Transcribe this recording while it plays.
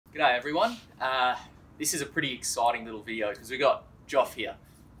G'day everyone. This is a pretty exciting little video because we got Joff here.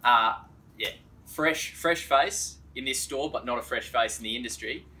 Yeah, fresh face in this store, but not a fresh face in the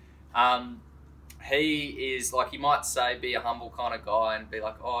industry. He is like, you might say, be a humble kind of guy and be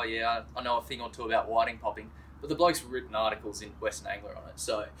like, oh yeah, I know a thing or two about whiting popping, but the bloke's written articles in Western Angler on it,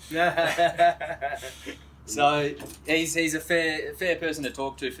 so so he's a fair person to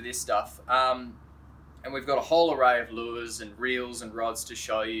talk to for this stuff. And we've got a whole array of lures and reels and rods to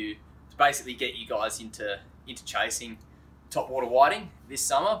show you to basically get you guys into chasing topwater whiting this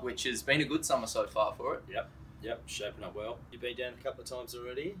summer, which has been a good summer so far for it. Yep, shaping up well. You've been down a couple of times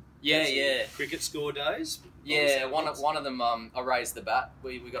already. Yeah. Cricket score days. Yeah, one of them. I raised the bat.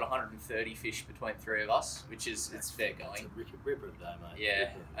 We got 130 fish between three of us, which is it's fair going. It's a ripper of day, mate.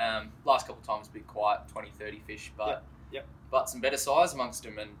 Yeah. Last couple of times a bit quiet, 20-30 fish, but but some better size amongst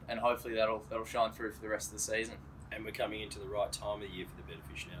them, and hopefully that'll shine through for the rest of the season. And we're coming into the right time of the year for the better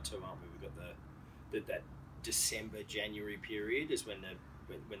fish now too, aren't we? We've got that December, January period is when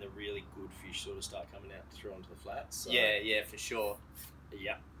the really good fish sort of start coming out through onto the flats. So, yeah, for sure.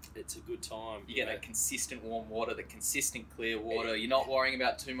 Yeah, it's a good time. You get that consistent warm water, the consistent clear water. You're not worrying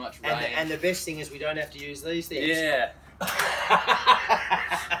about too much rain. And the best thing is we don't have to use these things. Yeah.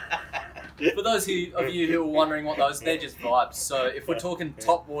 For those of you who are wondering what those, they're just vibes. So if we're talking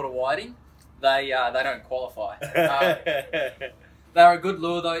topwater whiting, they don't qualify. They're a good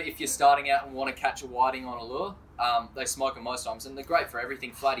lure though if you're starting out and want to catch a whiting on a lure. They smoke them most times, and they're great for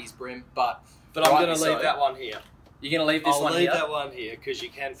everything, flatties, brim. But I'm going to leave that one here. You're going to leave this one here? I'll leave that one here because you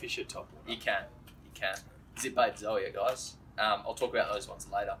can fish at topwater. You can. Zipbaits Zoea, guys. I'll talk about those ones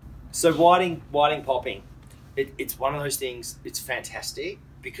later. So whiting popping, it's one of those things. It's fantastic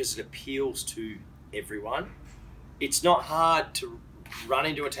because it appeals to everyone. It's not hard to run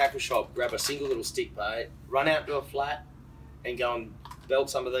into a tackle shop, grab a single little stick bait, run out to a flat, and go and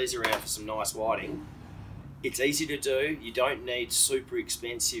belt some of these around for some nice whiting. It's easy to do. You don't need super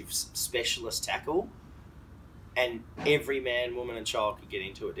expensive specialist tackle, and every man, woman, and child could get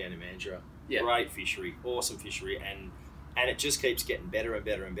into it down in Mandurah. Yeah. Great fishery, awesome fishery, and it just keeps getting better and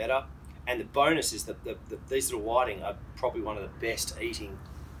better and better. And the bonus is that these little whiting are probably one of the best eating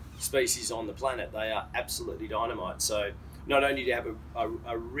species on the planet. They are absolutely dynamite. So not only do you have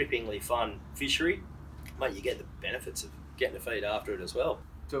a rippingly fun fishery, mate, you get the benefits of getting to feed after it as well.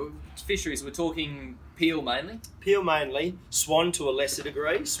 So fisheries, we're talking peel mainly? Peel mainly, swan to a lesser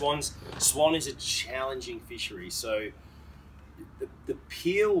degree. Swan is a challenging fishery. So the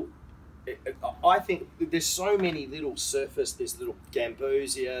peel, I think there's so many little surface, there's little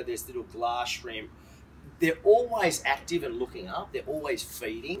gambusia, there's little glass shrimp. They're always active and looking up. They're always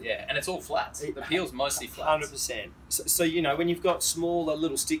feeding. Yeah, and it's all flats. The peel's mostly flats. 100%. So you know, when you've got smaller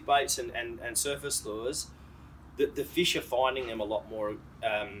little stick baits and surface lures, the fish are finding them a lot more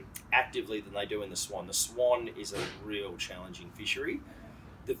actively than they do in the swan. The swan is a real challenging fishery.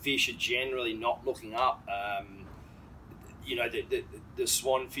 The fish are generally not looking up. You know, the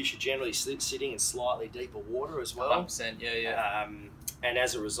swan fish are generally sitting in slightly deeper water as well. 100%, yeah. And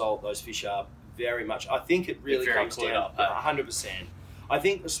as a result, those fish are very much, I think it really comes down 100%. I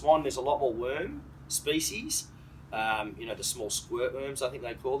think the swan, there's a lot more worm species. You know, the small squirt worms, I think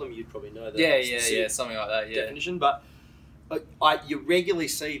they call them. You'd probably know that. Yeah, something like that. Yeah. Definition, but you regularly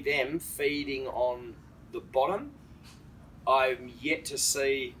see them feeding on the bottom. I'm yet to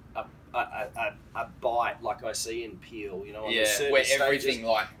see a bite like I see in peel. You know, on the where everything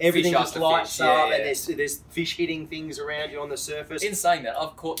everything just lights up, and there's fish hitting things around you on the surface. In saying that,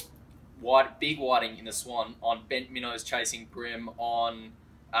 I've caught big whiting in the swan on bent minnows chasing brim, on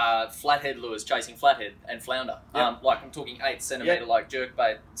flathead lures chasing flathead and flounder. Like I'm talking 8 centimeter like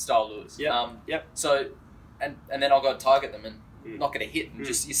jerkbait style lures. So and then I'll go target them and not get a hit, and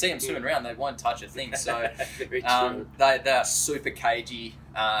just you see them swimming around, they won't touch a thing. So they are super cagey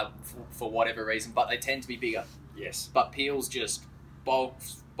for whatever reason, but they tend to be bigger. Yes. But peels just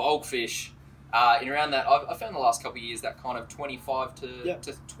bulk fish. In around that, I found the last couple of years that kind of 25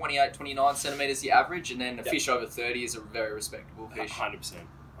 to 28, 29 centimetres the average, and then a fish over 30 is a very respectable fish. 100%.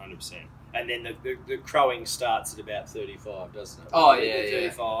 And then the crowing starts at about 35, doesn't it? Oh, the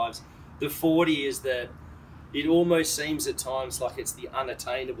 35s. The 40 is that it almost seems at times like it's the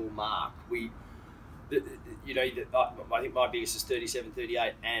unattainable mark. I think my biggest is 37,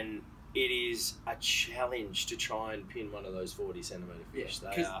 38, and it is a challenge to try and pin one of those 40 centimetre fish.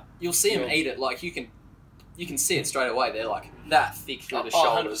 You'll see them eat it, like you can see it straight away. They're like that thick through the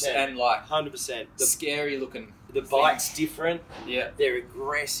shoulders, 100%. And like 100%. Scary looking. The bite's different. Yeah, they're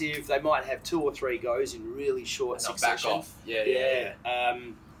aggressive. They might have 2 or 3 goes in really short succession. Back off. Yeah.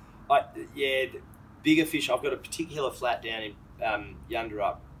 Bigger fish. I've got a particular flat down in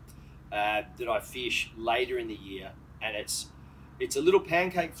Yundara, that I fish later in the year, and it's a little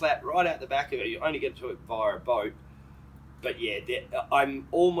pancake flat right out the back of it. You only get to it via a boat, but yeah, I'm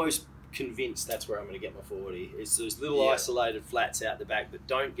almost convinced that's where I'm going to get my 40. It's those little isolated flats out the back that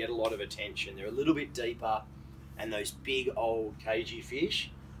don't get a lot of attention. They're a little bit deeper, and those big old cagey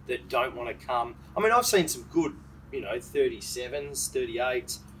fish that don't want to come. I mean, I've seen some good, 37s,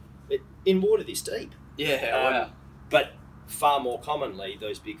 38s in water this deep. Yeah, wow. But far more commonly,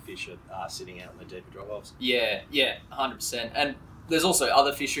 those big fish are sitting out in the deeper drop-offs. Yeah, 100%. And there's also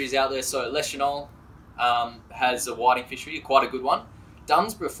other fisheries out there. So Leschenault has a whiting fishery, quite a good one.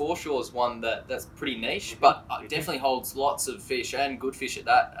 Dunsborough Foreshore is one that's pretty niche, but definitely holds lots of fish and good fish at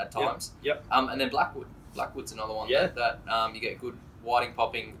that at times. Yep. And then Blackwood's another one that you get good whiting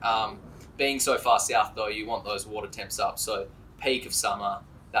popping. Being so far south though, you want those water temps up. So peak of summer,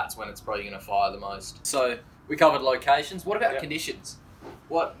 that's when it's probably going to fire the most. So we covered locations. What about conditions?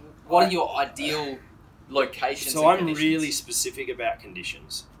 What are your ideal locations? So I'm really specific about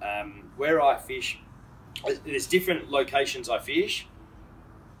conditions. Where I fish, there's different locations I fish.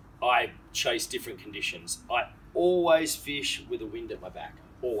 I chase different conditions. I always fish with a wind at my back.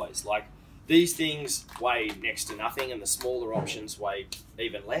 Always. Like, these things weigh next to nothing, and the smaller options weigh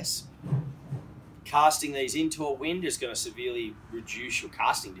even less. Casting these into a wind is going to severely reduce your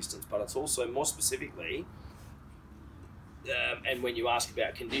casting distance, but it's also more specifically, and when you ask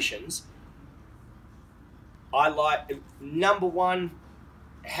about conditions, I like, number one,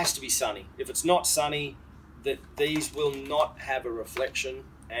 it has to be sunny. If it's not sunny, these will not have a reflection,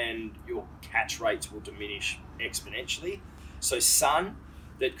 and your catch rates will diminish exponentially. So sun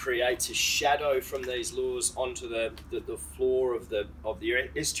that creates a shadow from these lures onto the floor of the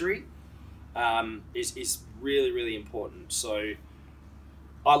estuary is really, really important. So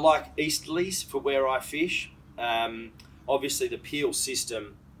I like easterlies for where I fish. Obviously the peel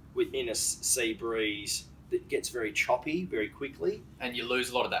system within a sea breeze that gets very choppy very quickly, and you lose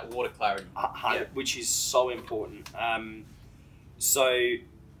a lot of that water clarity, which is so important. So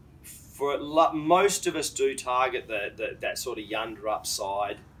for most of us do target that sort of yunder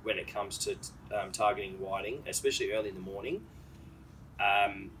upside when it comes to targeting whiting, especially early in the morning.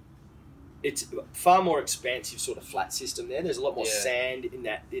 It's far more expansive sort of flat system there. There's a lot more sand in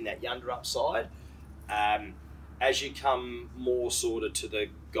that yunder upside. As you come more sort of to the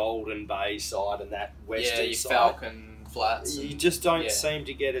Golden Bay side and that western side, Falcon flats, you just don't seem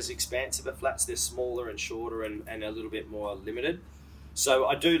to get as expansive of flats. They're smaller and shorter and a little bit more limited. So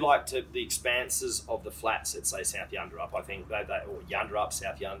I do like the expanses of the flats at, say, South Yunderup. I think or Yunderup,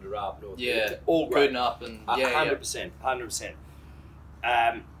 South Yunderup, North, all great. Up and 100%, 100%.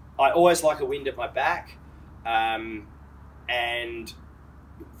 I always like a wind at my back, and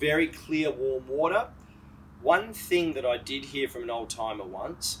very clear, warm water. One thing that I did hear from an old timer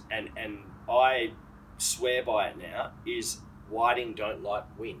once, and I swear by it now, is whiting don't like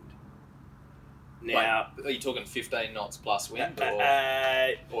wind. Now, are you talking 15 knots plus wind,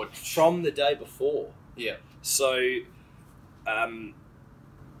 or from the day before? Yeah. So,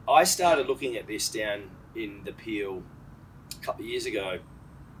 I started looking at this down in the Peel a couple of years ago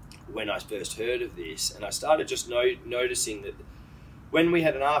when I first heard of this, and I started just noticing that when we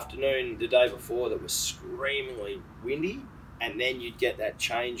had an afternoon the day before that was screamingly windy, and then you'd get that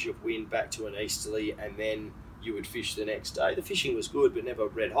change of wind back to an easterly, and then you would fish the next day. The fishing was good, but never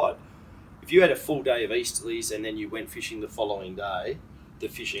red hot. If you had a full day of easterlies and then you went fishing the following day, the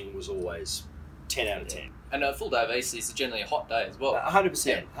fishing was always 10 out of 10. And a full day of easterlies is generally a hot day as well.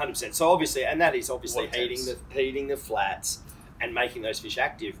 100%, 100%. So obviously, and that is obviously heating the flats and making those fish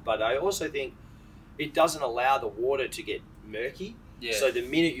active. But I also think it doesn't allow the water to get murky. Yeah. So the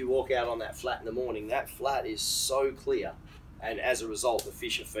minute you walk out on that flat in the morning, that flat is so clear. And as a result, the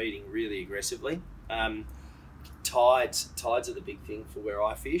fish are feeding really aggressively. Tides are the big thing for where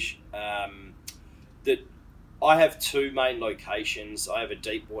I fish. That I have two main locations. I have a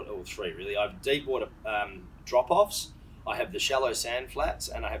deep water, or three really. I have deep water drop-offs. I have the shallow sand flats,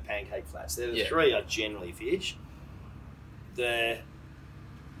 and I have pancake flats. They're the three I generally fish. The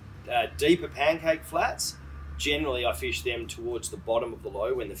deeper pancake flats, generally I fish them towards the bottom of the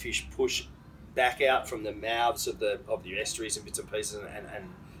low when the fish push back out from the mouths of the estuaries and bits and pieces,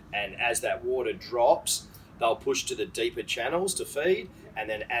 and as that water drops, they'll push to the deeper channels to feed, and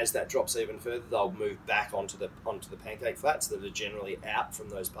then as that drops even further, they'll move back onto the pancake flats that are generally out from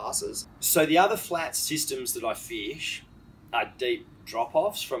those passes. So the other flat systems that I fish are deep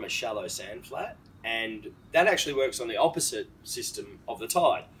drop-offs from a shallow sand flat, and that actually works on the opposite system of the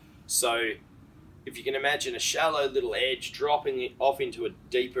tide. So if you can imagine a shallow little edge dropping off into a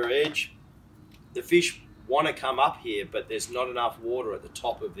deeper edge, the fish want to come up here, but there's not enough water at the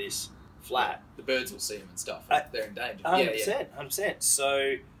top of this flat. The birds will see them and stuff. They're endangered. 100%, 100%.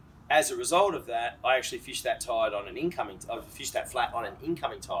 So as a result of that, I actually fished that tide on an incoming. I fished that flat on an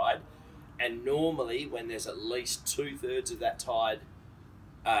incoming tide, and normally when there's at least 2/3 of that tide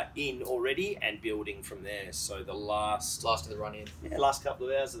in already and building from there. So the last of the run in. Yeah, last couple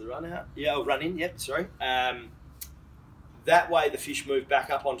of hours of the run out. Yeah, run in. Yep, sorry. That way the fish move back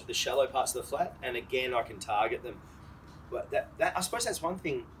up onto the shallow parts of the flat, and again I can target them. But that I suppose that's one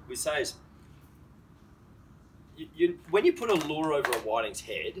thing we say is when you put a lure over a whiting's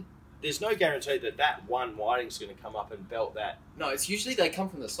head, there's no guarantee that one whiting's going to come up and belt that. No, it's usually they come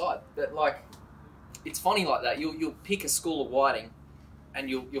from the side. But like, it's funny like that. You'll pick a school of whiting, and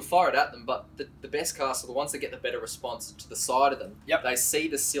you'll fire it at them. But the best casts are the ones that get the better response to the side of them. Yep. They see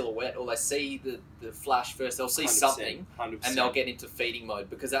the silhouette or they see the flash first. They'll see 100%, something, 100%. and they'll get into feeding mode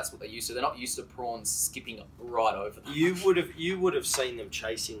because that's what they're used to. They're not used to prawns skipping right over them. You would have seen them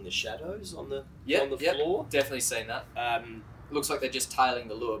chasing the shadows on the floor. Definitely seen that. Looks like they're just tailing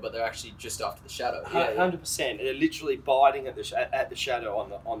the lure, but they're actually just after the shadow. 100%. They're literally biting at the shadow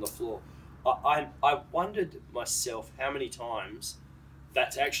on the floor. I wondered myself how many times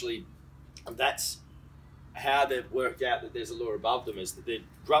that's how they've worked out that there's a lure above them, is that they're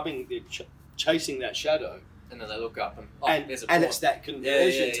chasing that shadow, and then they look up and there's a prawn. It's that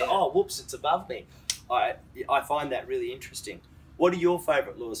conversion to whoops, it's above me. I find that really interesting. What are your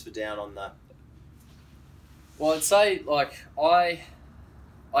favourite lures for down on the? Well, I'd say like I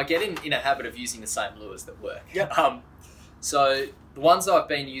get in a habit of using the same lures that work. Yep. So the ones I've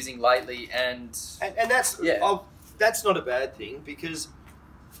been using lately, and that's that's not a bad thing, because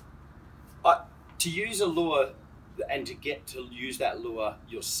to use a lure and to get to use that lure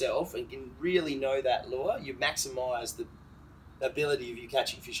yourself and can really know that lure, you maximise the ability of you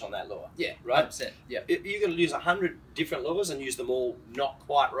catching fish on that lure. Yeah, right. 100%. Yeah. You're going to use 100 different lures and use them all not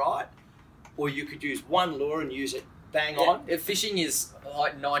quite right, or you could use one lure and use it bang on. Fishing is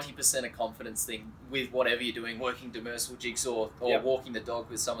like 90% a confidence thing with whatever you're doing, working demersal jigs or walking the dog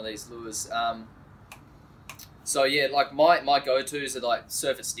with some of these lures. So yeah, like my go-tos are like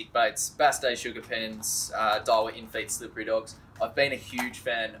surfer stick baits, Bassday Sugapens, Daiwa Infeet slippery dogs. I've been a huge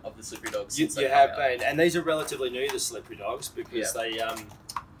fan of the slippery dogs. You have been, and these are relatively new, the slippery dogs, because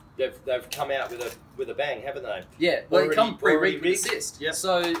they've come out with a bang, haven't they? Yeah, well, they come pre-rigged with assist. Yep.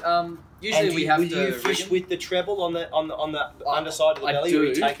 So usually we have to. Do you fish with the treble on the underside of the belly, or are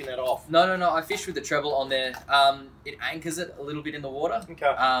you taking that off? No. I fish with the treble on there. It anchors it a little bit in the water.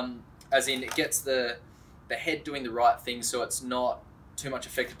 Okay. As in, it gets the head doing the right thing, so it's not too much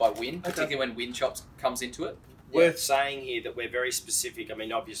affected by wind, particularly when wind chops comes into it. Worth saying here that we're very specific. I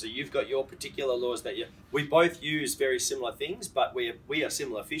mean, obviously, you've got your particular lures that we both use very similar things, but we are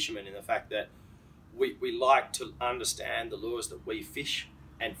similar fishermen in the fact that we like to understand the lures that we fish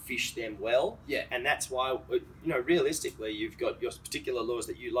and fish them well. Yeah. And that's why, realistically, you've got your particular lures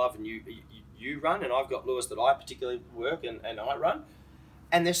that you love and you run, and I've got lures that I particularly work and I run.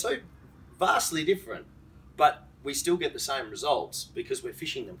 And they're so vastly different, but we still get the same results because we're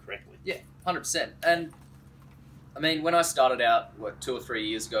fishing them correctly. Yeah, 100%. And I mean, when I started out, 2 or 3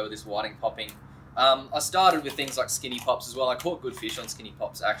 years ago with this whiting popping, I started with things like skinny pops as well. I caught good fish on skinny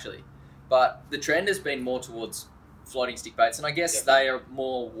pops, actually. But the trend has been more towards floating stick baits, and I guess they are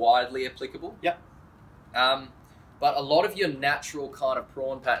more widely applicable. Yep. But a lot of your natural kind of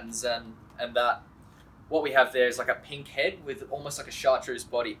prawn patterns and that, what we have there is like a pink head with almost like a chartreuse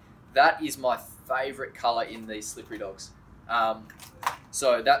body. That is my favourite colour in these slippery dogs.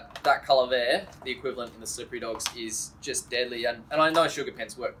 So that colour there, the equivalent in the slippery dogs, is just deadly. And I know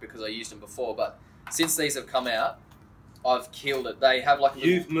Sugapens work because I used them before, but since these have come out, I've killed it. They have like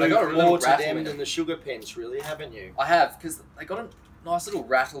You've moved more to them than the Sugapens, really, haven't you? I have, because they got a nice little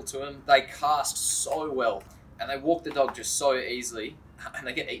rattle to them. They cast so well, and they walk the dog just so easily, and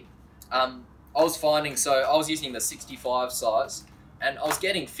they get eaten. I was using the 65 size, and I was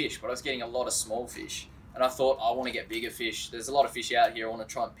getting fish, but I was getting a lot of small fish. And I thought, I want to get bigger fish. There's a lot of fish out here. I want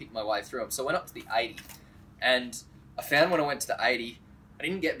to try and pick my way through them. So I went up to the 80. And I found when I went to the 80, I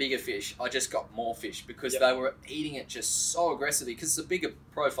didn't get bigger fish. I just got more fish because they were eating it just so aggressively. Because it's a bigger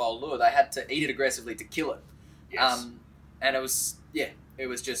profile lure. They had to eat it aggressively to kill it. Yes. And it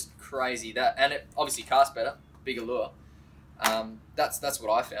was just crazy. And it obviously cast better, bigger lure. That's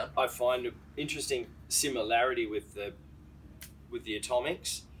what I found. I find an interesting similarity with the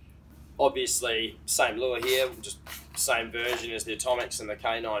Atomics. Obviously, same lure here, just same version as the Atomics and the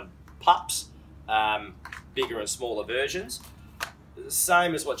K9 pups, bigger and smaller versions. The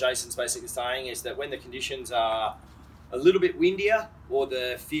same as what Jason's basically saying is that when the conditions are a little bit windier or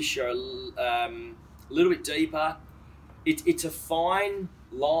the fish are a little bit deeper, it's a fine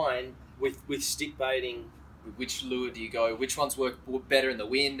line with stick baiting. Which lure do you go? Which ones work better in the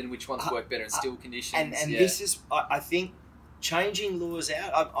wind, and which ones work better in still conditions? And this is, I think, changing lures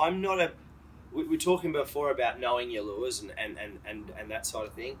out. I'm not a. We were talking before about knowing your lures and that sort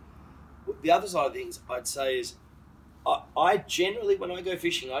of thing. The other side of things I'd say is, I generally, when I go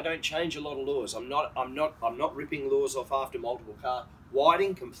fishing, I don't change a lot of lures. I'm not ripping lures off after multiple casts.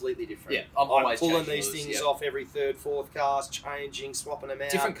 Whiting, completely different. Yeah, I'm pulling these things off every third, fourth cast, changing, swapping them out.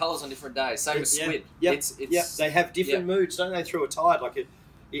 Different colours on different days. Same with squid. They have different moods, don't they? Through a tide, like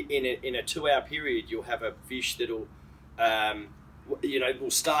in a 2-hour period, you'll have a fish that'll, will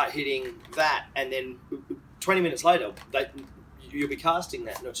start hitting that, and then 20 minutes later, you'll be casting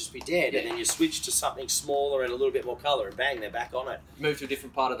that and it'll just be dead, and then you switch to something smaller and a little bit more colour, and bang, they're back on it. Move to a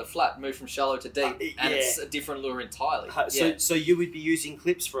different part of the flat, move from shallow to deep, and it's a different lure entirely. So you would be using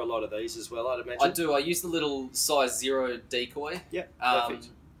clips for a lot of these as well, I'd imagine? I do. I use the little size 0 decoy. Yep, perfect.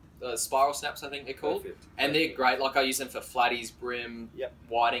 Spiral snaps, I think they're called. Perfect. And they're great. Like, I use them for flatties, brim,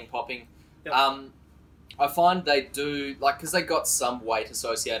 whiting, popping. Yep. I find they do, like, because they got some weight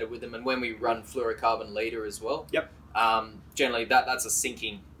associated with them, and when we run fluorocarbon leader as well. Yep. Generally that's a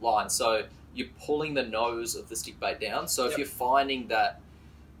sinking line, so you're pulling the nose of the stick bait down. So if you're finding that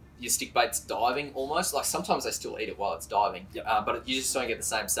your stick bait's diving almost, like sometimes they still eat it while it's diving, but you just don't get the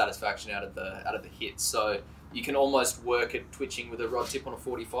same satisfaction out of the hit. So you can almost work at twitching with a rod tip on a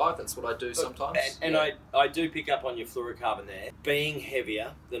 45. That's what I do sometimes. And I do pick up on your fluorocarbon there. Being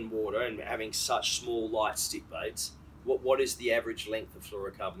heavier than water and having such small light stick baits, what is the average length of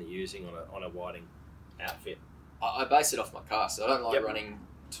fluorocarbon that you're using on a whiting outfit? I base it off my cast. I don't like running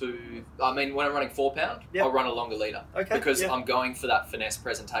when I'm running 4 pound, I'll run a longer leader. Okay. Because I'm going for that finesse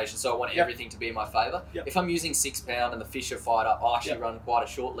presentation, so I want everything to be in my favour. If I'm using 6 pound and the fish are fired up, I actually run quite a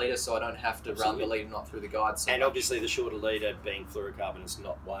short leader, so I don't have to run the leader not through the guide. So and obviously the shorter leader being fluorocarbon is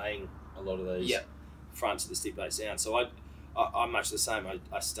not weighing a lot of these fronts of the stick baits down. So I'm much the same.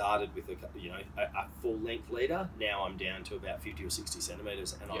 I started with a full length leader. Now I'm down to about 50 or 60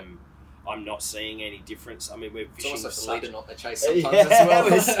 centimetres, and I'm not seeing any difference. I mean, we're fishing. It's almost like a leader, not the chase sometimes as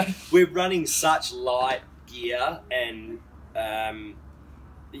well. We're running such light gear, and our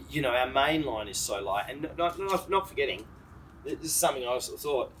main line is so light. And not forgetting, this is something I also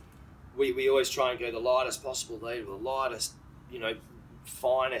thought. We always try and go the lightest possible leader, the lightest,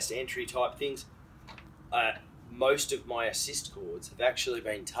 finest entry type things. Most of my assist cords have actually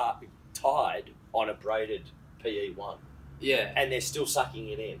been tied on a braided PE1. Yeah, and they're still sucking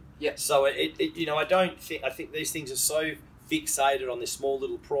it in. Yeah. So I think these things are so fixated on this small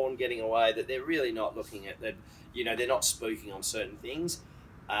little prawn getting away that they're really not looking at that. They're not spooking on certain things.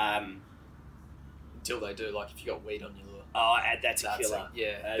 Until they do, like if you got weed on your lure. Oh, that's a killer.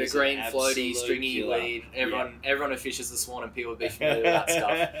 Yeah, the green floaty, stringy killer. Weed. Everyone who fishes the Swan and Peel would be familiar with that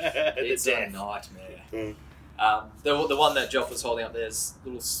stuff. It's a nightmare. The one that Joff was holding up there is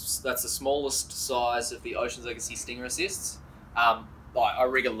that's the smallest size of the Ocean's Legacy Stinger Assists. I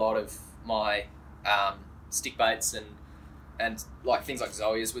rig a lot of my stick baits and like things like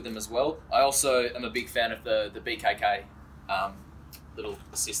Zoeas with them as well. I also am a big fan of the BKK little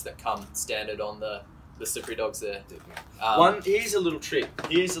assists that come standard on the slippery dogs there. Here's a little trick.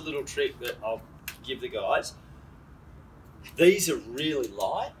 Here's a little trick that I'll give the guys. These are really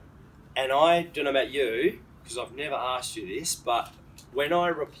light, and I don't know about you, because I've never asked you this, but when I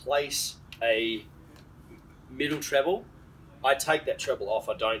replace a middle treble, I take that treble off.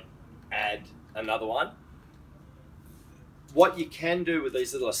 I don't add another one. What you can do with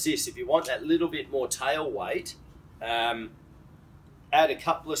these little assists, if you want that little bit more tail weight, add a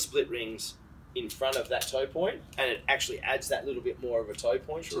couple of split rings in front of that toe point, and it actually adds that little bit more of a toe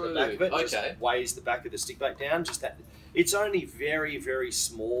point to the back of it. Just weighs the back of the stick bait down. Just that. It's only very, very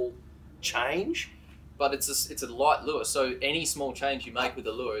small change. But it's a light lure, so any small change you make with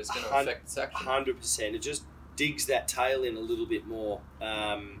the lure is going to affect its action. 100%. It just digs that tail in a little bit more.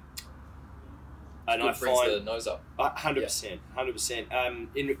 And I find the nose up. 100%. 100%.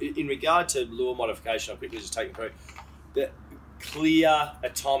 In regard to lure modification, I'll quickly just take you through. The clear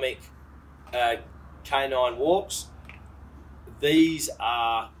atomic canine walks, these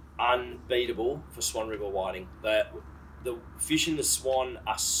are unbeatable for Swan River whiting. The fish in the Swan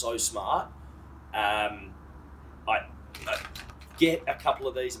are so smart. I get a couple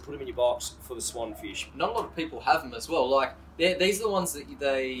of these and put them in your box for the Swan fish. Not a lot of people have them as well. Like these are the ones that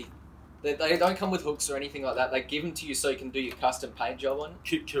they don't come with hooks or anything like that. They give them to you so you can do your custom paint job on.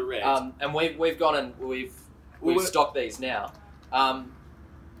 Correct. And we've gone and we've stocked these now.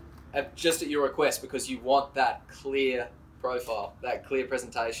 Just at your request, because you want that clear profile, that clear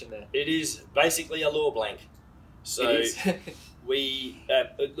presentation there. It is basically a lure blank. So we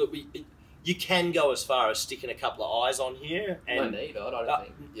You can go as far as sticking a couple of eyes on here. And, no need, I don't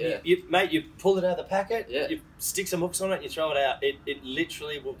think. Yeah. Mate, you pull it out of the packet, Yeah. you stick some hooks on it, and you throw it out. It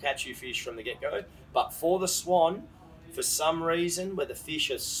literally will catch you fish from the get-go. But for the Swan, for some reason, where the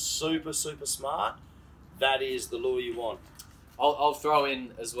fish are super, super smart, that is the lure you want. I'll throw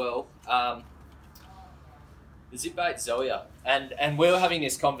in as well the Zipbaits Zoea. And we were having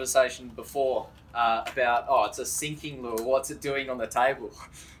this conversation before about, it's a sinking lure. What's it doing on the table?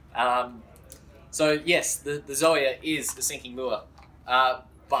 So yes, the Zoea is a sinking lure,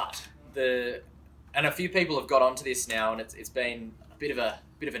 but and a few people have got onto this now, and it's been a bit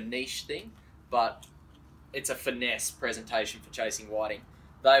of a niche thing, but it's a finesse presentation for chasing whiting.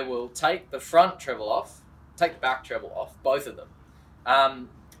 They will take the front treble off, take the back treble off, both of them.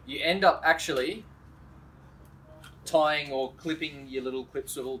 You end up actually tying or clipping your little clip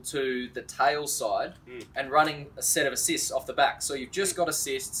swivel to the tail side and running a set of assists off the back. So you've just got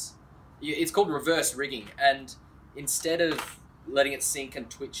assists. It's called reverse rigging, and instead of letting it sink and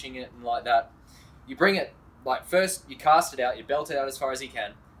twitching it and like that, you bring it, like first you cast it out, you belt it out as far as you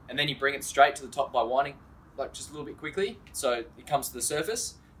can, and then you bring it straight to the top by winding like just a little bit quickly so it comes to the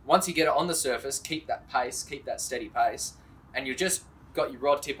surface. Once you get it on the surface, keep that pace, keep that steady pace, and you've just got your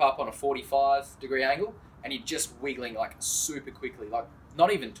rod tip up on a 45-degree angle, and you're just wiggling like super quickly, like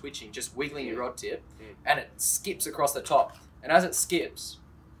not even twitching, just wiggling your rod tip, and it skips across the top. And as it skips,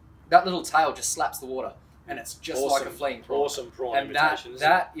 that little tail just slaps the water, and it's just like a fleeing prawn. Awesome prawn and imitation.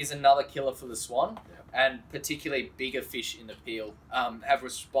 that is another killer for the Swan, and particularly bigger fish in the peel have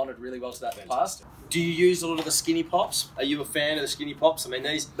responded really well to that in the past. Do you use a lot of the skinny pops? Are you a fan of the skinny pops? I mean,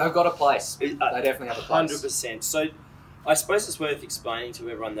 they've got a place. They definitely have a place. 100%. So I suppose it's worth explaining to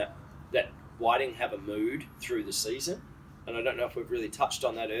everyone that whiting have a mood through the season, and I don't know if we've really touched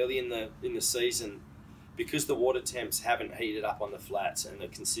on that early in the season, because the water temps haven't heated up on the flats and the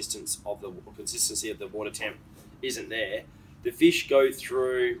consistency of the water temp isn't there. The fish go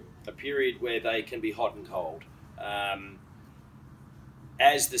through a period where they can be hot and cold.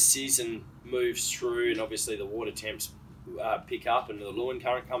 As the season moves through, and obviously the water temps pick up and the Lewin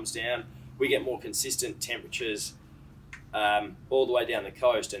current comes down, we get more consistent temperatures all the way down the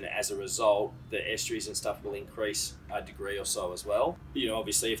coast, and as a result, the estuaries and stuff will increase a degree or so as well. You know,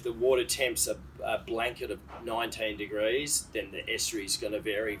 obviously, if the water temps are a blanket of 19 degrees, then the estuary is going to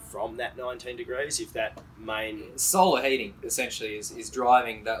vary from that 19 degrees. If that main solar heating essentially is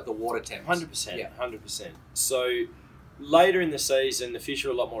driving the water temps. 100%, 100%. So later in the season, the fish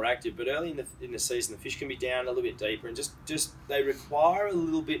are a lot more active, but early in the season, the fish can be down a little bit deeper, and just they require a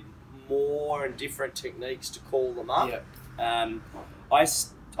little bit more and different techniques to call them up. Yep.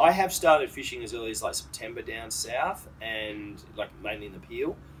 I have started fishing as early as like September down south, and like mainly in the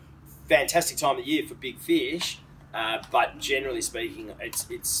Peel. Fantastic time of year for big fish, but generally speaking,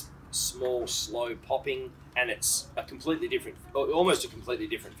 it's small, slow popping, and it's almost a completely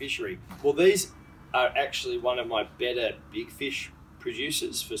different fishery. Well, these are actually one of my better big fish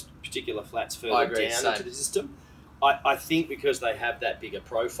producers for particular flats further down into the system. I think because they have that bigger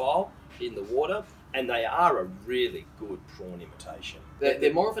profile in the water, and they are a really good prawn imitation.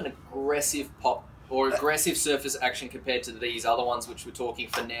 They're more of an aggressive pop or aggressive surface action compared to these other ones, which we're talking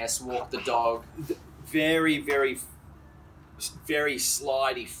finesse, walk the dog. Very, very, very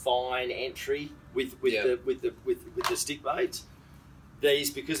slidey, fine entry with the stick baits.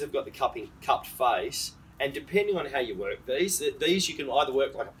 These, because they've got the cupped face, and depending on how you work these you can either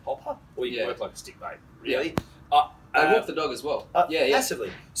work like a popper or you can work like a stick bait. Really. They walk the dog as well. Massively.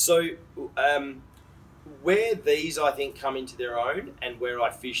 So, where these, I think, come into their own, and where I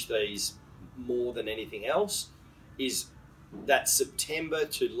fish these more than anything else, is that September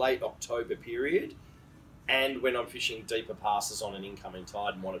to late October period, and when I'm fishing deeper passes on an incoming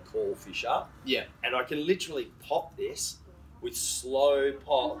tide and want to call fish up. Yeah. And I can literally pop this with slow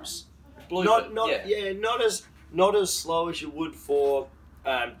pops. Not as slow as you would for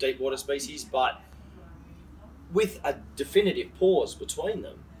deep water species, but with a definitive pause between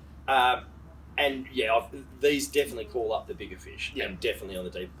them. And yeah, these definitely call up the bigger fish, and definitely on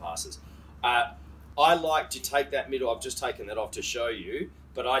the deeper passes. I like to take that middle, I've just taken that off to show you,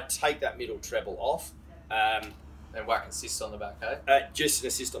 but I take that middle treble off. And whack assist on the back, eh? Just an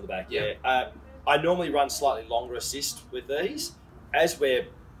assist on the back, yeah. I normally run slightly longer assist with these. As we're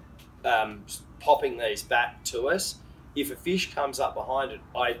popping these back to us, if a fish comes up behind it,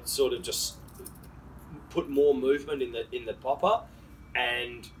 I sort of just put more movement in the popper,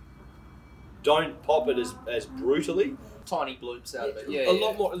 and don't pop it as brutally. Tiny bloops out of it. A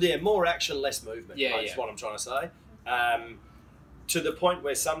lot more, more action, less movement. That's what I'm trying to say. To the point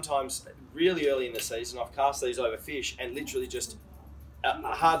where sometimes, really early in the season, I've cast these over fish and literally just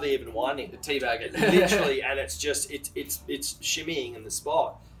hardly even winding. The teabag it. Literally, and it's just, it's shimmying in the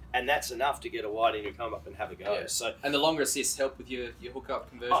spot. And that's enough to get a whiting to come up and have a go. Yeah. So, and the longer assists help with your hookup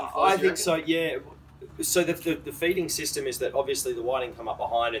conversion flows, I think so, yeah. So the feeding system is that obviously the whiting come up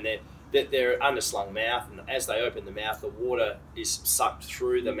behind and they're underslung mouth, and as they open the mouth, the water is sucked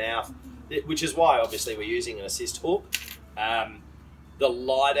through the mouth, which is why obviously we're using an assist hook. The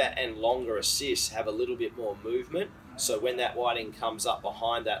lighter and longer assists have a little bit more movement, so when that whiting comes up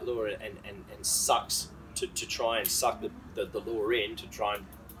behind that lure and sucks to try and suck the lure in to try and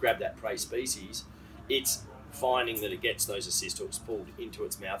grab that prey species, it's finding that it gets those assist hooks pulled into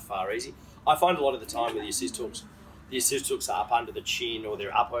its mouth far easy. I find a lot of the time with the assist hooks are up under the chin or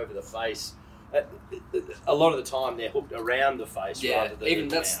they're up over the face. A lot of the time they're hooked around the face. Yeah, rather than even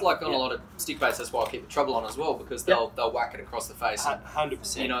the that's mouth. like on a lot of stick baits. That's why I keep the trouble on as well, because they'll whack it across the face.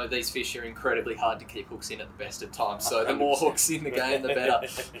 100%. You know, these fish are incredibly hard to keep hooks in at the best of times. So the more hooks in the game, the better.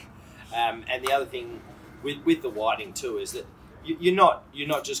 And the other thing with the whiting too is that you're not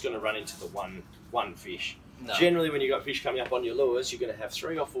just going to run into the one fish. No. Generally, when you've got fish coming up on your lures, you're going to have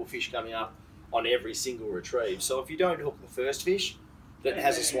 3 or 4 fish coming up on every single retrieve. So if you don't hook the first fish that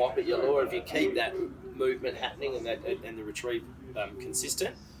has a swipe at your lure, if you keep that movement happening and the retrieve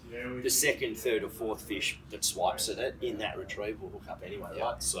consistent, the second, third, or fourth fish that swipes at it in that retrieve will hook up anyway,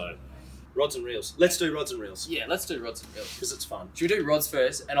 right? So rods and reels. Let's do rods and reels. Yeah, let's do rods and reels because it's fun. Should we do rods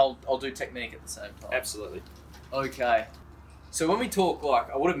first, and I'll do technique at the same time? Absolutely. Okay. So when we talk,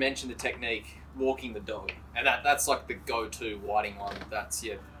 like, I would have mentioned the technique, walking the dog, and that's like the go-to whiting one. That's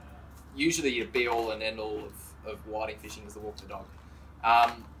usually your be-all and end-all of whiting fishing is the walk the dog.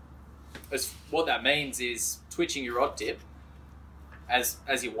 What that means is twitching your rod tip as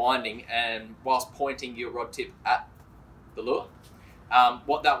you're winding, and whilst pointing your rod tip at the lure.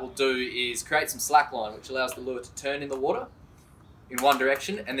 What that will do is create some slack line, which allows the lure to turn in the water in one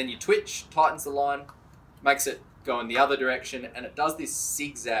direction, and then you twitch, tightens the line, makes it go in the other direction, and it does this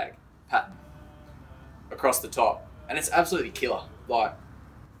zigzag pattern across the top, and it's absolutely killer. Like,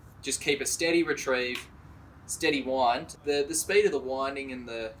 just keep a steady retrieve, steady wind. The speed of the winding and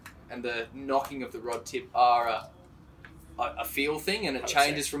the knocking of the rod tip are a feel thing, and it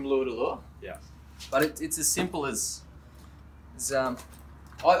changes from lure to lure. Yeah, but it's as simple as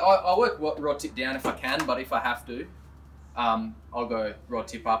I work rod tip down if I can, but if I have to, I'll go rod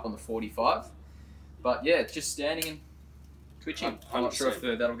tip up on the 45. But yeah, it's just standing and twitching. I'm not sure if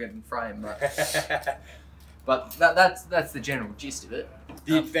that'll get in frame, but that's the general gist of it.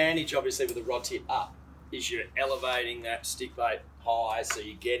 The advantage, obviously, with the rod tip up is you're elevating that stick bait high, so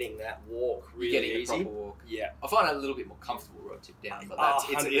you're getting that walk really getting easy. A proper walk. Yeah, I find it a little bit more comfortable rod tip down, but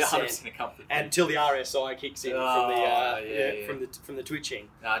it's 100% a comfort thing. Until the RSI kicks in from the twitching.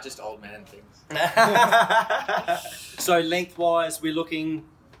 Nah, just old man things. So lengthwise, we're looking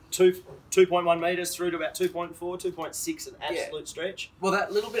 2.1 metres through to about 2.4, 2.6 an absolute stretch. Well,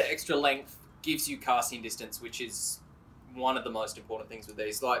 that little bit of extra length gives you casting distance, which is one of the most important things with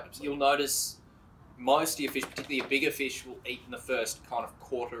these. Like, you'll notice most of your fish, particularly your bigger fish, will eat in the first kind of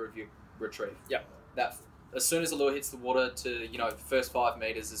quarter of your retrieve. Yep. That as soon as the lure hits the water to, the first 5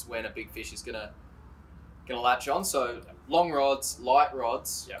 metres is when a big fish is gonna latch on. So long rods, light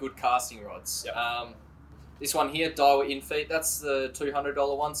rods, good casting rods. Yep. This one here, Daiwa Infeet, that's the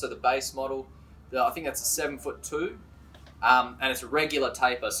 $200 one, so the base model. I think that's a 7'2", and it's a regular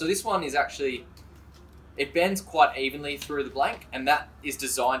taper. So this one is actually, it bends quite evenly through the blank, and that is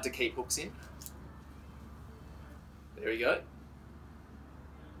designed to keep hooks in. There we go.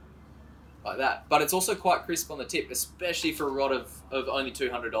 Like that. But it's also quite crisp on the tip, especially for a rod of only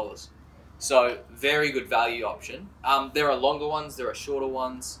 $200. So very good value option. There are longer ones, there are shorter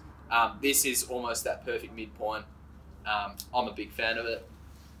ones. This is almost that perfect midpoint. I'm a big fan of it.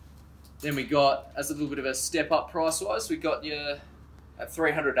 Then we got, as a little bit of a step up price-wise, we got your, at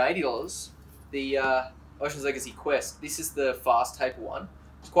 $380, the Ocean's Legacy Quest. This is the fast taper one.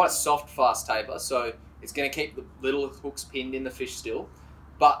 It's quite a soft fast taper, so it's going to keep the little hooks pinned in the fish still.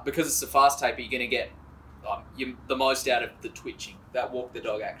 But because it's a fast taper, you're going to get the most out of the twitching. That walk the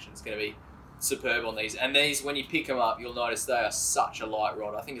dog action is going to be superb on these. And these, when you pick them up, you'll notice they are such a light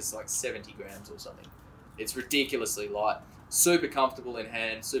rod. I think it's like 70 grams or something. It's ridiculously light. Super comfortable in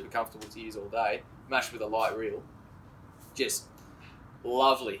hand, super comfortable to use all day. Mashed with a light reel. Just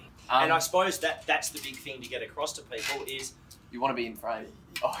lovely. And I suppose that's the big thing to get across to people is... You want to be in frame.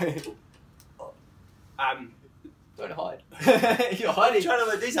 Don't hide. You're hiding. I'm trying to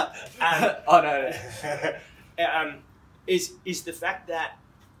load these up. Oh, no. Is the fact that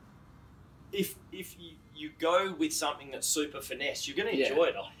if you go with something that's super finesse, you're going to enjoy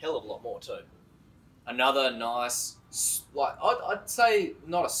it a hell of a lot more too. Another nice like I'd say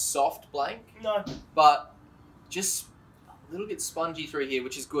not a soft blank, No. but just a little bit spongy through here,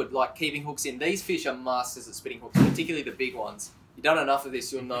 which is good. Like keeping hooks in. These fish are masters at spitting hooks, particularly the big ones. You've done enough of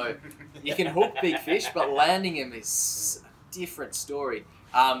this, you'll know. You can hook big fish, but landing them is a different story.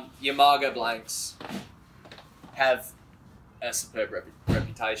 Your Margo blanks have a superb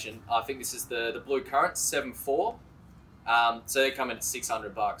reputation. I think this is the Blue Current 7.4. So they come in at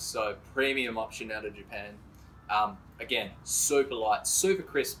 $600. So premium option out of Japan. Again, super light, super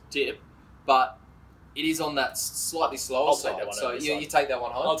crisp tip, but it is on that slightly slower side. So you take that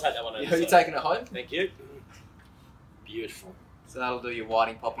one home. I'll take that one home. You're taking it home? Thank you. Beautiful. So that'll do your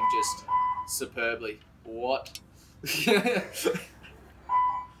whiting popping just superbly. What?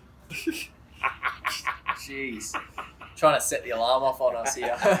 Jeez. Trying to set the alarm off on us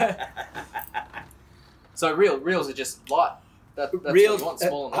here. So reels are just light. That's Reels, what you want,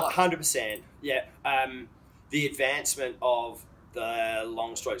 small and light. 100%. Yeah. The advancement of the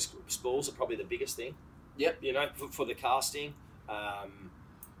long stroke spools are probably the biggest thing. Yep. You know, for the casting,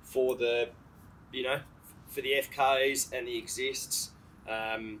 for the, you know, for the FKs and the exists.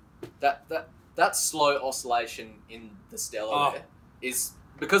 That slow oscillation in the Stella there is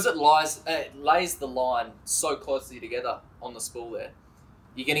because it lays the line so closely together on the spool there.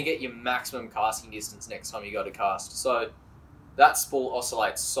 You're going to get your maximum casting distance next time you go to cast. So that spool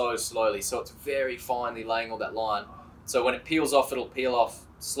oscillates so slowly, so it's very finely laying all that line. So when it peels off, it'll peel off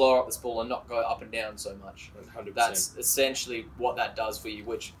slower up the spool and not go up and down so much. 100%. That's essentially what that does for you,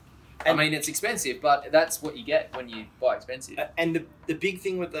 which, I mean, it's expensive, but that's what you get when you buy expensive. And the big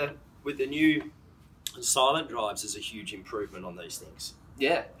thing with the new silent drives is a huge improvement on these things.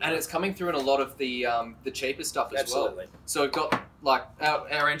 Yeah, and it's coming through in a lot of the cheaper stuff as Absolutely. well. So we've got, like,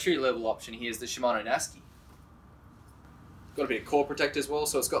 our entry level option here is the Shimano Naski. Got a bit of core protect as well,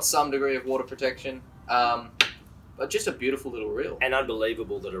 so it's got some degree of water protection. But just a beautiful little reel. And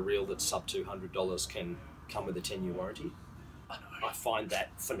unbelievable that a reel that's sub $200 can come with a 10-year warranty. I know. I find that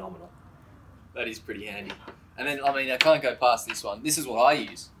phenomenal. That is pretty handy. And then, I mean, I can't go past this one. This is what I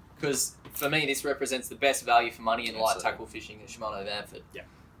use. Because for me, this represents the best value for money in light tackle fishing at Shimano Vanford. Yeah.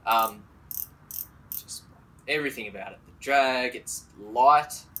 Just everything about it. The drag, it's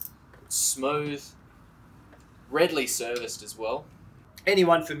light, it's smooth, readily serviced as well.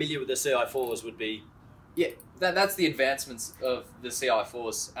 Anyone familiar with the CI4s would be... Yeah, that's the advancements of the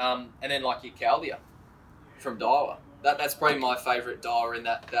CI4s. And then like your Caldia from Daiwa. That's probably my favourite Daiwa in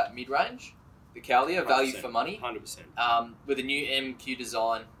that mid-range. The Caldia, value for money. 100%. With a new MQ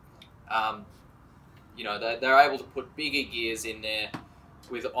design. You know, they're able to put bigger gears in there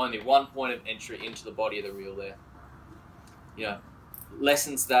with only one point of entry into the body of the reel there. You know,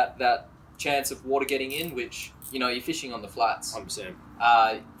 lessens that chance of water getting in, which, you know, you're fishing on the flats.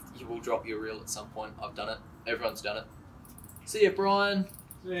 100%. You will drop your reel at some point. I've done it. Everyone's done it. See ya, Brian.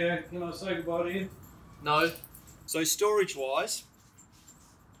 So yeah, can I say goodbye to you? No. So storage-wise...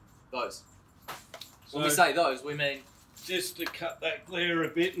 Those. So When we say those, we mean... just to cut that glare a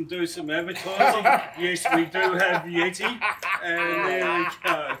bit and do some advertising, yes, we do have Yeti, and there we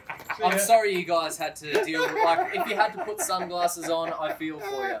go. So I'm sorry you guys had to deal with, like, if you had to put sunglasses on, I feel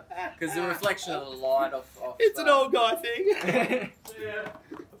for you. Because the reflection of the light off It's an old guy thing.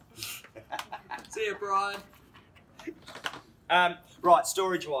 See ya, Brian. Right,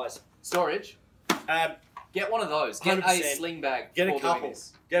 storage-wise. Storage. Get one of those. Get 100%. a sling bag. Get a for couple. doing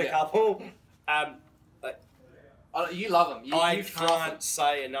this. Get a couple. You love them. I can't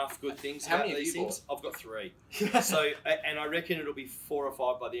say enough good things How about many have these you things. I've got 3. So, and I reckon it'll be 4 or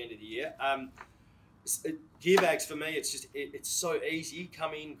 5 by the end of the year. Gear bags for me, it's so easy.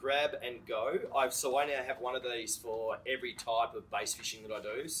 Come in, grab, and go. So I now have one of these for every type of bass fishing that I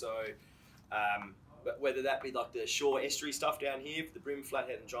do. So, but whether that be like the shore estuary stuff down here for the brim,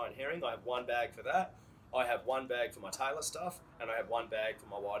 flathead, and giant herring, I have one bag for that. I have one bag for my tailor stuff, and I have one bag for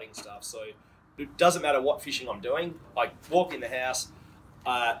my whiting stuff. So it doesn't matter what fishing I'm doing. I walk in the house,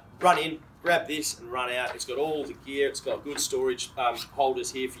 run in, grab this, and run out. It's got all the gear. It's got good storage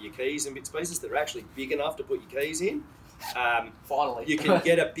holders here for your keys and bits and pieces that are actually big enough to put your keys in. Finally. You can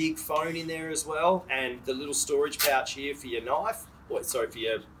get a big phone in there as well, and the little storage pouch here for your knife, for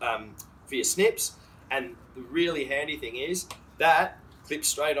your snips. And the really handy thing is that clips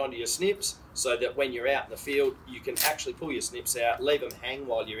straight onto your snips, so that when you're out in the field, you can actually pull your snips out, leave them hang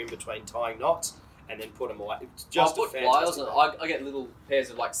while you're in between tying knots, and then put them away. It's just I put pliers on. I get little pairs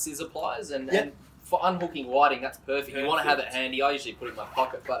of like scissor pliers, and for unhooking whiting, that's perfect. You want to have it handy. I usually put it in my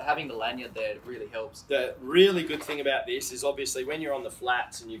pocket, but having the lanyard there really helps. The really good thing about this is obviously when you're on the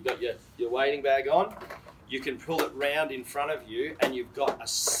flats and you've got your wading bag on, you can pull it round in front of you, and you've got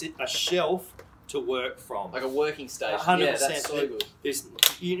a shelf to work from. Like a working station. 100%. Yeah, that's so good.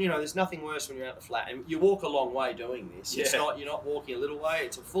 There's nothing worse when you're out the flat, and you walk a long way doing this. Yeah. You're not walking a little way.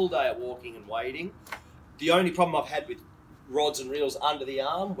 It's a full day of walking and wading. The only problem I've had with rods and reels under the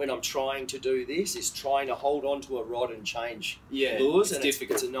arm when I'm trying to do this is trying to hold onto a rod and change lures, and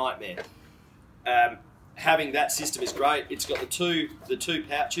it's a nightmare. Having that system is great. It's got the two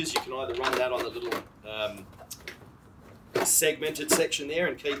pouches. You can either run that on the little segmented section there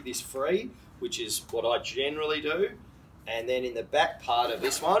and keep this free, which is what I generally do. And then in the back part of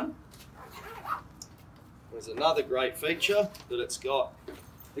this one, there's another great feature that it's got.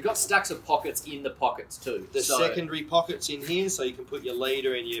 They've got stacks of pockets in the pockets too. The secondary pockets in here, so you can put your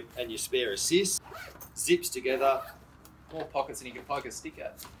leader and your spare assist. Zips together. More pockets than you can poke a stick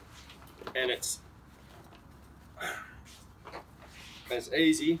at. And it's as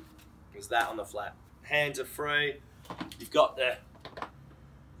easy as that on the flat. Hands are free. You've got the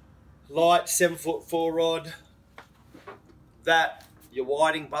light 7'4" rod. That, your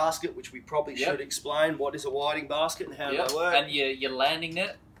whiting basket, which we probably should explain. What is a whiting basket and how do they work? And your landing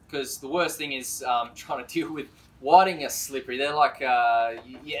net, because the worst thing is trying to deal with whiting are slippery. They're like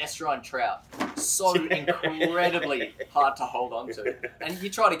your estuarine trout. So incredibly hard to hold on to. And you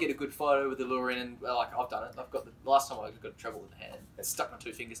try to get a good photo with the lure in, and like I've done it. I've got the last time I got trouble with the hand. I stuck my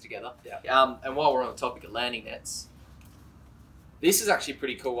 2 fingers together. Yeah. And while we're on the topic of landing nets, this is actually a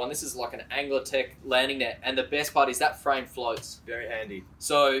pretty cool one. This is like an Anglertech landing net, and the best part is that frame floats. Very handy.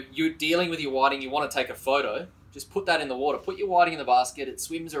 So you're dealing with your whiting, you want to take a photo, just put that in the water. Put your whiting in the basket, it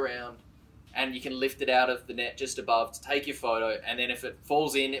swims around, and you can lift it out of the net just above to take your photo, and then if it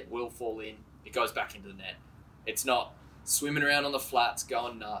falls in, it will fall in. It goes back into the net. It's not swimming around on the flats,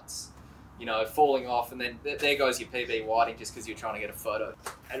 going nuts, you know, falling off, and then there goes your PB whiting just because you're trying to get a photo.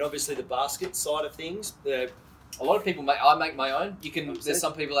 And obviously the basket side of things, a lot of people I make my own. You can. There's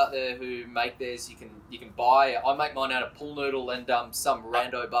some people out there who make theirs. You can buy. I make mine out of pool noodle and some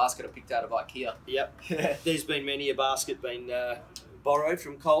rando basket I picked out of IKEA. Yep. There's been many a basket been borrowed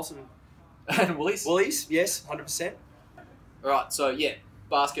from Coles and Woolies. Woolies, yes, 100%. Right. So yeah,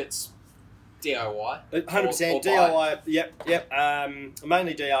 baskets, DIY. 100% DIY. Yep.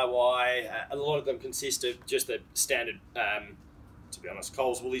 Mainly DIY. A lot of them consist of just the standard. To be honest,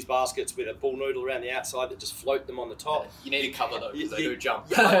 Coles Woolies baskets with a pool noodle around the outside that just float them on the top. You need a cover though, because they do jump.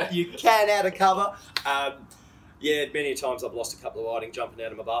 You can add a cover. Many times I've lost a couple of whiting jumping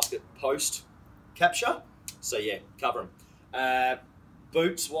out of my basket post capture. So yeah, cover them.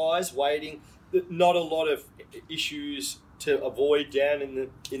 Boots wise, wading, not a lot of issues to avoid down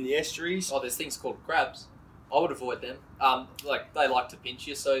in the estuaries. Oh, there's things called crabs. I would avoid them. Like they like to pinch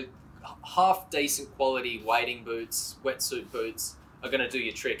you, so half decent quality wading boots, wetsuit boots are going to do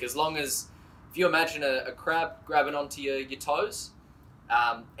your trick. As long as, if you imagine a crab grabbing onto your toes,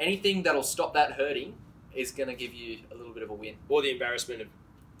 anything that'll stop that hurting is going to give you a little bit of a win. Or the embarrassment of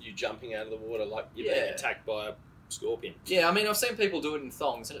you jumping out of the water like you're being attacked by a scorpion. Yeah, I mean, I've seen people do it in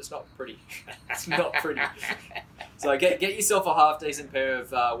thongs and it's not pretty. It's not pretty. So get yourself a half decent pair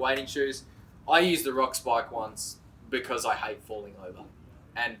of wading shoes. I use the rock spike ones because I hate falling over.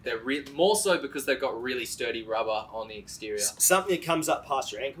 And they're more so because they've got really sturdy rubber on the exterior. Something that comes up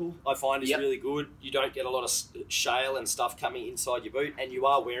past your ankle, I find, is really good. You don't get a lot of shale and stuff coming inside your boot, and you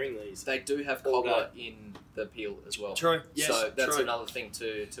are wearing these. They do have cobbler in the peel as well. True. Yes, so that's another thing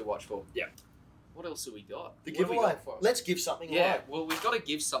to watch for. Yeah. What else have we got? The giveaway. Let's give something away. Yeah, well, we've got to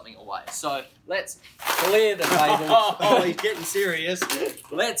give something away. So let's clear the table. Oh, he's getting serious.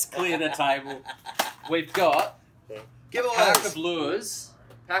 Let's clear the table. We've got a pack of lures.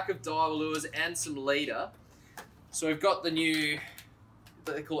 Pack of Daiwa lures and some leader. So we've got the new,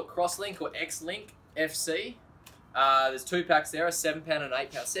 they call it Crosslink or X-Link FC. There's 2 packs there, a 7 pound and 8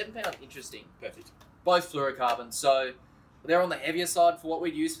 pound. 7 pound, interesting. Perfect. Both fluorocarbon. So they're on the heavier side for what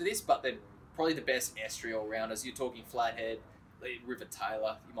we'd use for this, but they're probably the best estuary all-rounders. You're talking flathead, River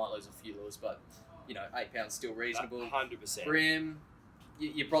Taylor. You might lose a few lures, but you know, 8 pounds still reasonable. 100%. Brim,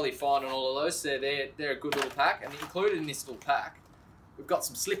 you're probably fine on all of those. So they're a good little pack. And included in this little pack, we've got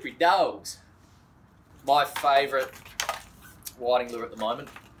some slippery dogs. My favourite whiting lure at the moment,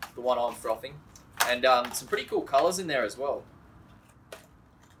 the one I'm frothing. And some pretty cool colours in there as well.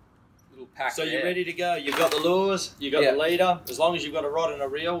 Little pack So there. you're ready to go. You've got the lures, you've got the leader. As long as you've got a rod and a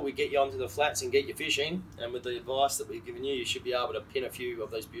reel, we get you onto the flats and get you fishing. And with the advice that we've given you, you should be able to pin a few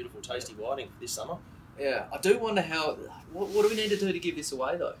of those beautiful, tasty whiting this summer. Yeah, I do wonder how... What do we need to do to give this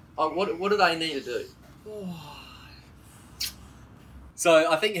away, though? What do they need to do?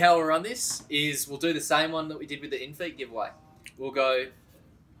 So I think how we'll run this is we'll do the same one that we did with the Infeet giveaway. We'll go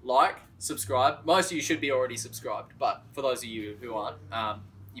like, subscribe. Most of you should be already subscribed, but for those of you who aren't,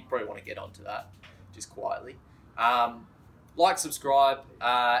 you probably want to get onto that. just quietly. Like, subscribe,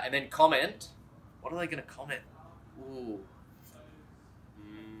 and then comment. What are they going to comment? Ooh.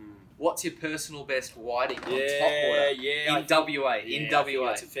 What's your personal best whiting on Topwater? In WA. In WA.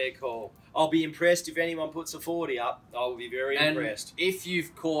 That's a fair call. I'll be impressed if anyone puts a 40 up. I will be very impressed. If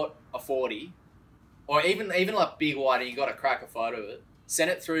you've caught a 40, or even like big whiting, you got to crack a photo of it,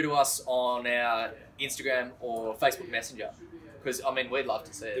 send it through to us on our Instagram or Facebook Messenger. Because, I mean, we'd love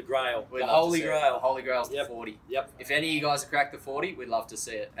to see it. The Grail. We'd the love Holy to see Grail. It. The Holy Grail's the 40. Yep. If any of you guys have cracked the 40, we'd love to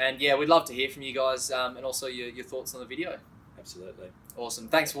see it. And yeah, we'd love to hear from you guys and also your thoughts on the video. Absolutely. Awesome.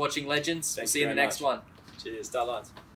 Thanks for watching, legends. We'll see you in the next one. Cheers. Starlines.